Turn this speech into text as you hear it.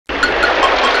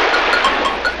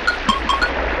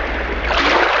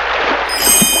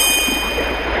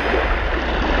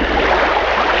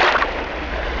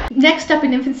up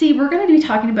in infancy, we're going to be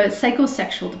talking about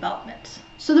psychosexual development.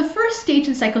 So the first stage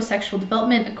in psychosexual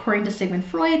development, according to Sigmund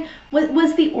Freud,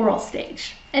 was the oral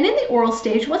stage. And in the oral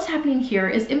stage, what's happening here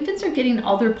is infants are getting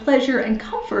all their pleasure and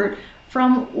comfort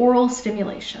from oral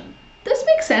stimulation. This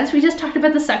makes sense. We just talked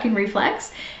about the sucking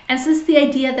reflex. And so it's the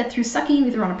idea that through sucking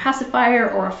either on a pacifier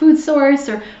or a food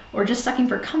source or just sucking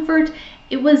for comfort,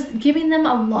 it was giving them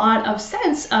a lot of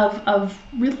sense of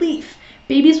relief.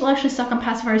 Babies will actually suck on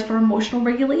pacifiers for emotional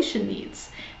regulation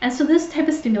needs. And so this type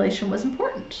of stimulation was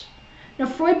important. Now,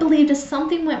 Freud believed if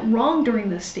something went wrong during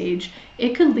this stage,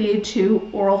 it could lead to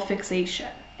oral fixation.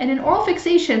 And in oral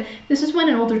fixation, this is when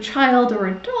an older child or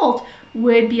adult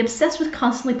would be obsessed with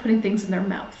constantly putting things in their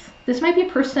mouth. This might be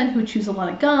a person who chews a lot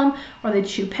of gum, or they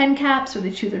chew pen caps, or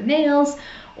they chew their nails,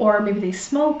 or maybe they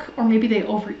smoke, or maybe they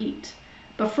overeat.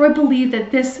 But Freud believed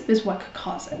that this is what could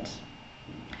cause it.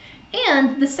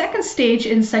 And the second stage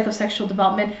in psychosexual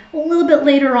development, a little bit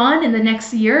later on in the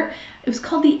next year, it was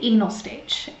called the anal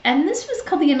stage. And this was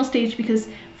called the anal stage because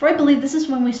Freud believed this is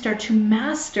when we start to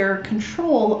master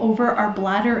control over our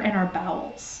bladder and our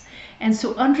bowels. And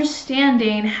so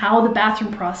understanding how the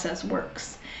bathroom process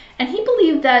works. And he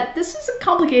believed that this is a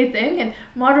complicated thing, and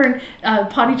modern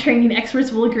potty training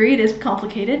experts will agree it is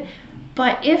complicated.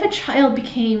 But if a child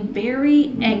became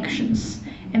very anxious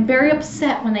and very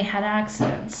upset when they had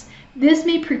accidents, this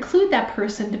may preclude that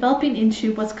person developing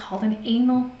into what's called an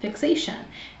anal fixation.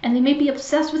 And they may be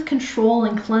obsessed with control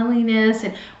and cleanliness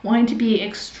and wanting to be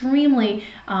extremely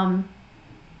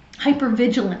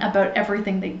hypervigilant about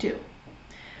everything they do.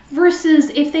 Versus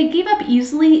if they gave up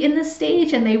easily in this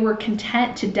stage and they were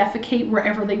content to defecate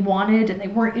wherever they wanted and they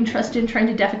weren't interested in trying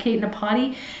to defecate in a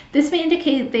potty, this may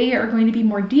indicate they are going to be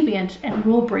more deviant and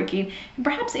rule-breaking and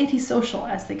perhaps antisocial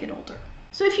as they get older.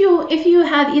 So if you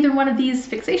have either one of these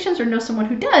fixations or know someone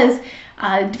who does,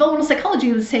 developmental psychology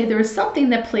would say there was something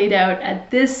that played out at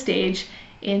this stage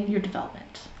in your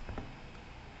development.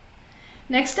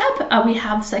 Next up, we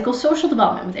have psychosocial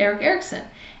development with Erik Erikson.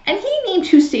 And he named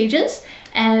 2 stages,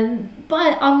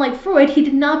 but unlike Freud, he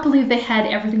did not believe they had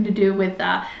everything to do with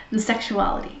the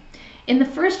sexuality. In the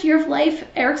first year of life,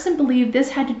 Erikson believed this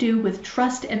had to do with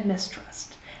trust and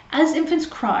mistrust. As infants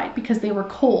cried because they were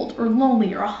cold or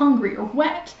lonely or hungry or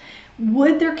wet,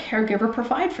 would their caregiver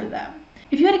provide for them?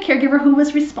 If you had a caregiver who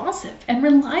was responsive and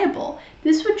reliable,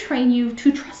 this would train you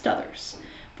to trust others.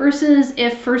 Versus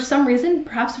if for some reason,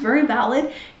 perhaps very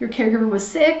valid, your caregiver was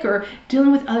sick or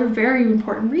dealing with other very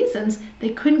important reasons,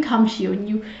 they couldn't come to you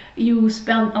and you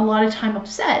spent a lot of time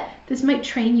upset, this might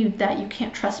train you that you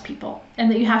can't trust people and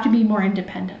that you have to be more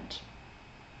independent.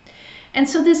 And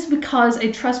so this would cause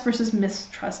a trust versus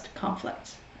mistrust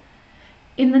conflict.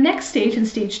 In the next stage, in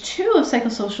stage 2 of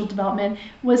psychosocial development,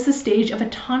 was the stage of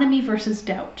autonomy versus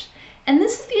doubt. And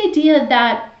this is the idea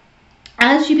that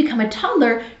as you become a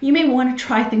toddler, you may want to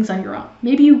try things on your own.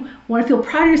 Maybe you want to feel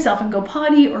proud of yourself and go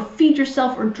potty or feed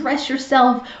yourself or dress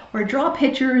yourself or draw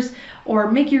pictures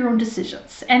or make your own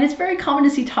decisions. And it's very common to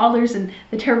see toddlers in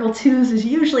the terrible twos is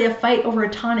usually a fight over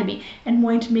autonomy and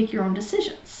wanting to make your own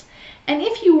decisions. And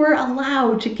if you were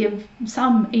allowed to give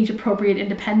some age-appropriate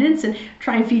independence and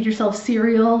try and feed yourself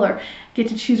cereal or get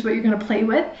to choose what you're going to play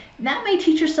with, that might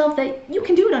teach yourself that you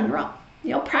can do it on your own.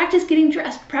 You know, practice getting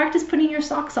dressed, practice putting your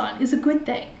socks on is a good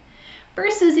thing.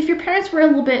 Versus if your parents were a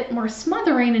little bit more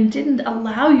smothering and didn't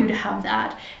allow you to have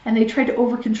that, and they tried to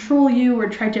over-control you or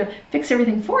tried to fix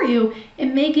everything for you,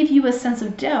 it may give you a sense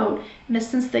of doubt in the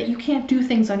sense that you can't do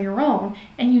things on your own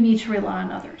and you need to rely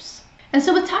on others. And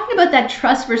so with talking about that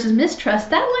trust versus mistrust,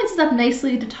 that lines us up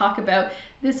nicely to talk about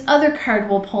this other card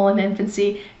we'll pull in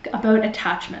infancy about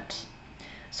attachment.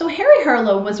 So Harry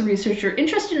Harlow was a researcher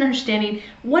interested in understanding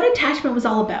what attachment was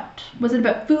all about. Was it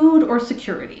about food or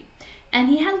security? And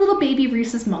he had little baby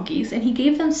rhesus monkeys and he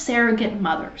gave them surrogate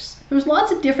mothers. There was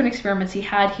lots of different experiments he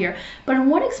had here, but in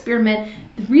one experiment,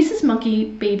 the rhesus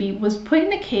monkey baby was put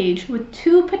in a cage with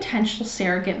 2 potential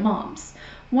surrogate moms.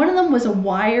 One of them was a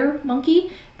wire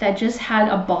monkey that just had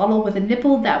a bottle with a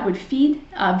nipple that would feed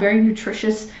very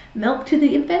nutritious milk to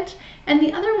the infant. And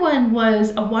the other one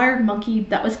was a wired monkey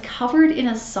that was covered in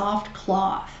a soft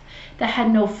cloth that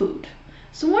had no food.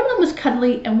 So one of them was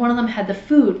cuddly and one of them had the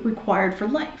food required for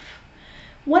life.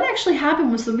 What actually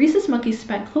happened was the rhesus monkey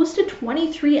spent close to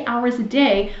 23 hours a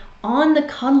day on the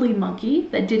cuddly monkey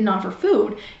that didn't offer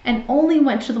food and only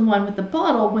went to the one with the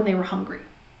bottle when they were hungry.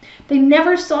 They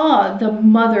never saw the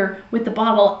mother with the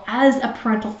bottle as a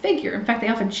parental figure. In fact, they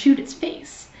often chewed its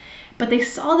face. But they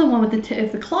saw the one with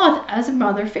the cloth as a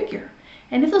mother figure.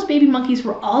 And if those baby monkeys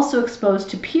were also exposed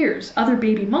to peers, other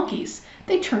baby monkeys,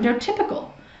 they turned out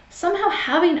typical. Somehow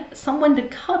having someone to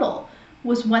cuddle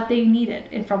was what they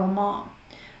needed from a mom.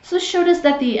 So this showed us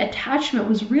that the attachment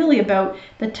was really about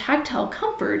the tactile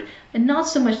comfort and not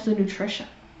so much the nutrition.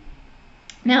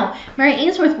 Now, Mary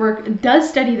Ainsworth's work does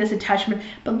study this attachment,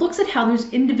 but looks at how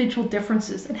there's individual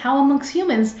differences and how amongst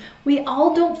humans, we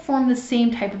all don't form the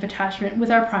same type of attachment with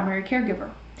our primary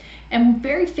caregiver. And a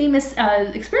very famous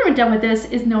experiment done with this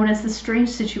is known as the strange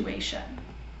situation.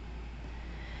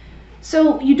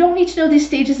 So you don't need to know these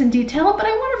stages in detail, but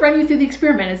I want to run you through the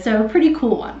experiment. It's a pretty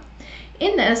cool one.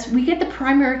 In this, we get the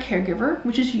primary caregiver,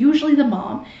 which is usually the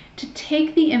mom, to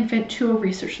take the infant to a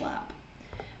research lab.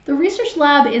 The research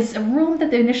lab is a room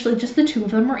that initially just the two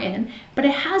of them are in, but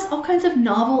it has all kinds of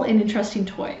novel and interesting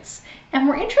toys. And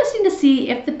we're interested to see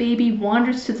if the baby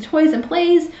wanders to the toys and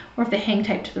plays, or if they hang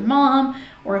tight to their mom,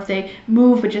 or if they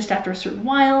move but just after a certain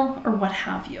while, or what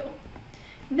have you.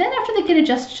 Then after they get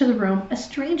adjusted to the room, a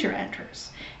stranger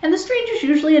enters. And the stranger is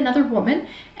usually another woman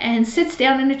and sits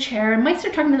down in a chair and might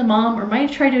start talking to the mom or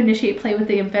might try to initiate play with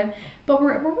the infant. But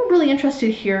what we're really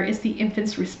interested here is the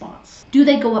infant's response. Do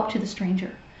they go up to the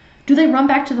stranger? Do they run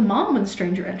back to the mom when the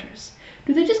stranger enters?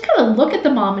 Do they just kind of look at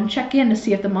the mom and check in to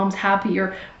see if the mom's happy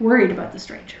or worried about the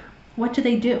stranger? What do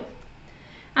they do?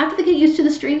 After they get used to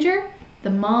the stranger, the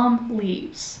mom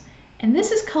leaves. And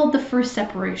this is called the first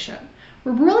separation.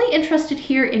 We're really interested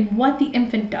here in what the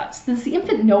infant does. Does the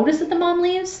infant notice that the mom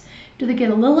leaves? Do they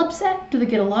get a little upset? Do they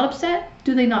get a lot upset?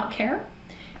 Do they not care?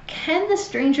 Can the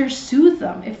stranger soothe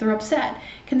them if they're upset?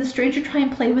 Can the stranger try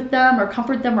and play with them or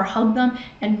comfort them or hug them?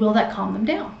 And will that calm them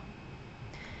down?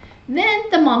 Then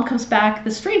the mom comes back,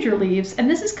 the stranger leaves, and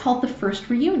this is called the first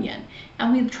reunion.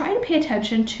 And we try to pay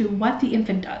attention to what the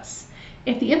infant does.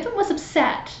 If the infant was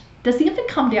upset, does the infant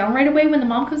calm down right away when the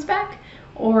mom comes back?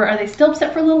 Or are they still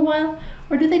upset for a little while?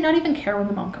 Or do they not even care when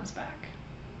the mom comes back?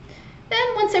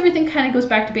 Then once everything kind of goes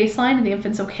back to baseline and the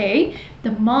infant's okay,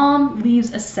 the mom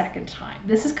leaves a second time.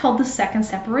 This is called the second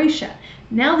separation.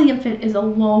 Now the infant is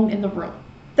alone in the room.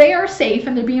 They are safe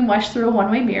and they're being watched through a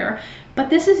one-way mirror, but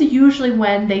this is usually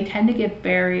when they tend to get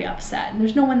very upset and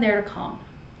there's no one there to calm them.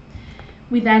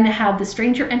 We then have the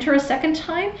stranger enter a second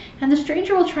time, and the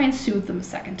stranger will try and soothe them a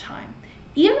second time.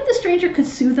 Even if the stranger could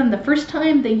soothe them the first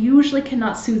time, they usually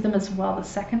cannot soothe them as well the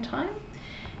second time.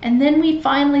 And then we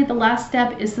finally, the last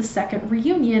step is the second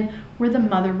reunion where the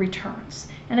mother returns.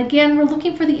 And again, we're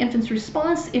looking for the infant's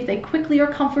response, if they quickly are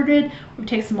comforted, or if it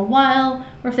takes them a while,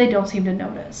 or if they don't seem to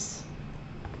notice.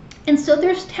 And so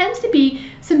there tends to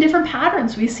be some different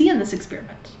patterns we see in this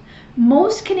experiment.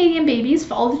 Most Canadian babies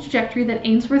follow the trajectory that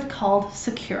Ainsworth called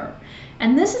secure.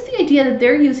 And this is the idea that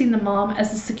they're using the mom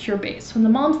as a secure base. When the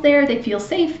mom's there, they feel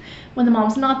safe. When the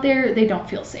mom's not there, they don't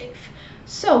feel safe.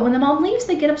 So when the mom leaves,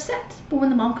 they get upset. But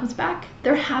when the mom comes back,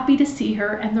 they're happy to see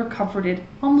her and they're comforted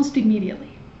almost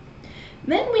immediately.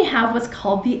 Then we have what's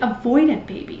called the avoidant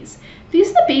babies.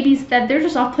 These are the babies that they're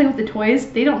just off playing with the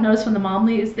toys. They don't notice when the mom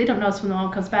leaves. They don't notice when the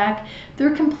mom comes back.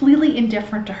 They're completely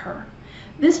indifferent to her.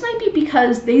 This might be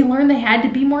because they learned they had to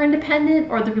be more independent,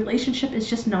 or the relationship is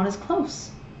just not as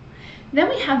close. Then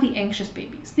we have the anxious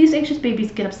babies. These anxious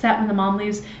babies get upset when the mom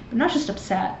leaves, but not just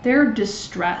upset, they're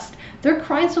distressed. They're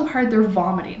crying so hard they're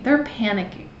vomiting, they're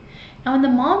panicking. And when the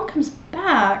mom comes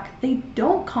back, they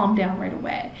don't calm down right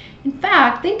away. In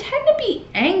fact, they tend to be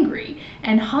angry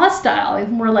and hostile,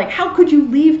 and more like, how could you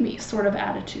leave me sort of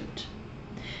attitude.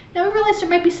 Now we realize there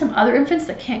might be some other infants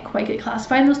that can't quite get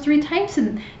classified in those three types,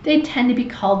 and they tend to be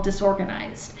called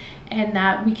disorganized, and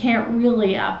that we can't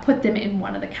really put them in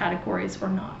one of the categories or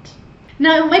not.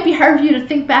 Now, it might be hard for you to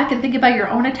think back and think about your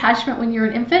own attachment when you're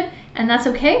an infant, and that's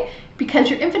okay, because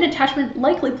your infant attachment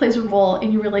likely plays a role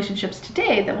in your relationships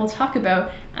today that we'll talk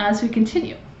about as we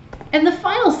continue. And the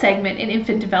final segment in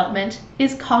infant development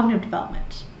is cognitive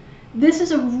development. This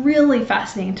is a really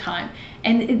fascinating time,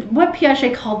 and what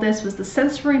Piaget called this was the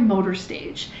sensory motor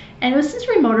stage. And it was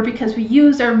sensory motor because we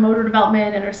use our motor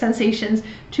development and our sensations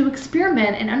to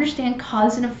experiment and understand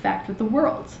cause and effect with the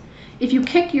world. If you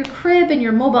kick your crib and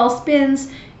your mobile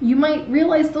spins, you might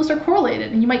realize those are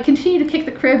correlated, and you might continue to kick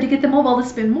the crib to get the mobile to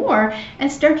spin more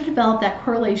and start to develop that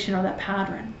correlation or that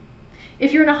pattern.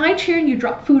 If you're in a high chair and you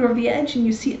drop food over the edge and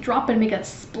you see it drop and make a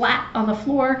splat on the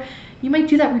floor, you might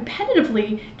do that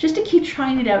repetitively just to keep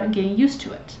trying it out and getting used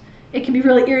to it. It can be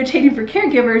really irritating for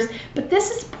caregivers, but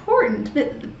this is important.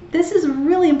 This is a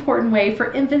really important way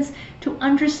for infants to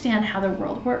understand how their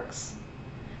world works.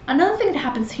 Another thing that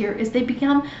happens here is they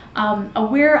become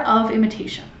aware of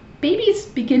imitation. Babies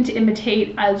begin to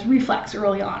imitate as reflex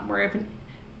early on, where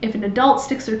if an adult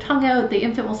sticks their tongue out, the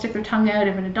infant will stick their tongue out.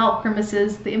 If an adult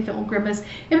grimaces, the infant will grimace.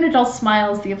 If an adult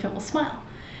smiles, the infant will smile.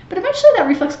 But eventually that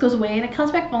reflex goes away and it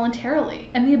comes back voluntarily.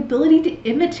 And the ability to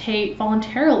imitate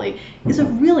voluntarily is a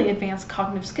really advanced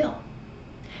cognitive skill.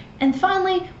 And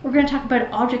finally, we're going to talk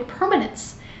about object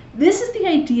permanence. This is the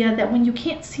idea that when you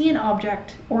can't see an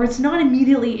object or it's not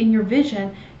immediately in your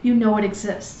vision, you know it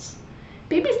exists.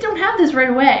 Babies don't have this right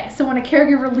away, so when a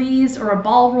caregiver leaves or a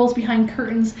ball rolls behind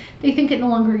curtains, they think it no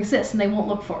longer exists and they won't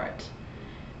look for it.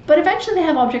 But eventually they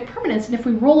have object permanence, and if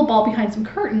we roll a ball behind some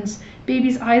curtains,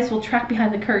 babies' eyes will track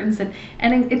behind the curtains and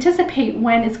anticipate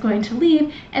when it's going to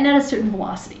leave and at a certain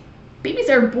velocity. Babies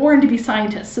are born to be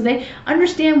scientists, so they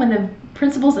understand when the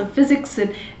principles of physics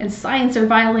and science are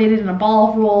violated and a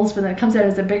ball rolls, but then it comes out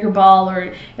as a bigger ball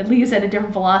or it leaves at a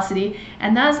different velocity,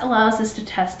 and that allows us to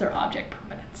test their object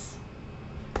permanence.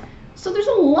 So there's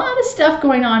a lot of stuff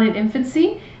going on in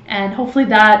infancy, and hopefully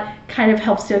that kind of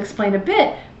helps to explain a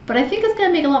bit, but I think it's going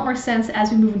to make a lot more sense as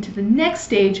we move into the next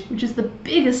stage, which is the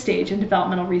biggest stage in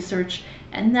developmental research,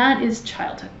 and that is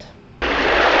childhood.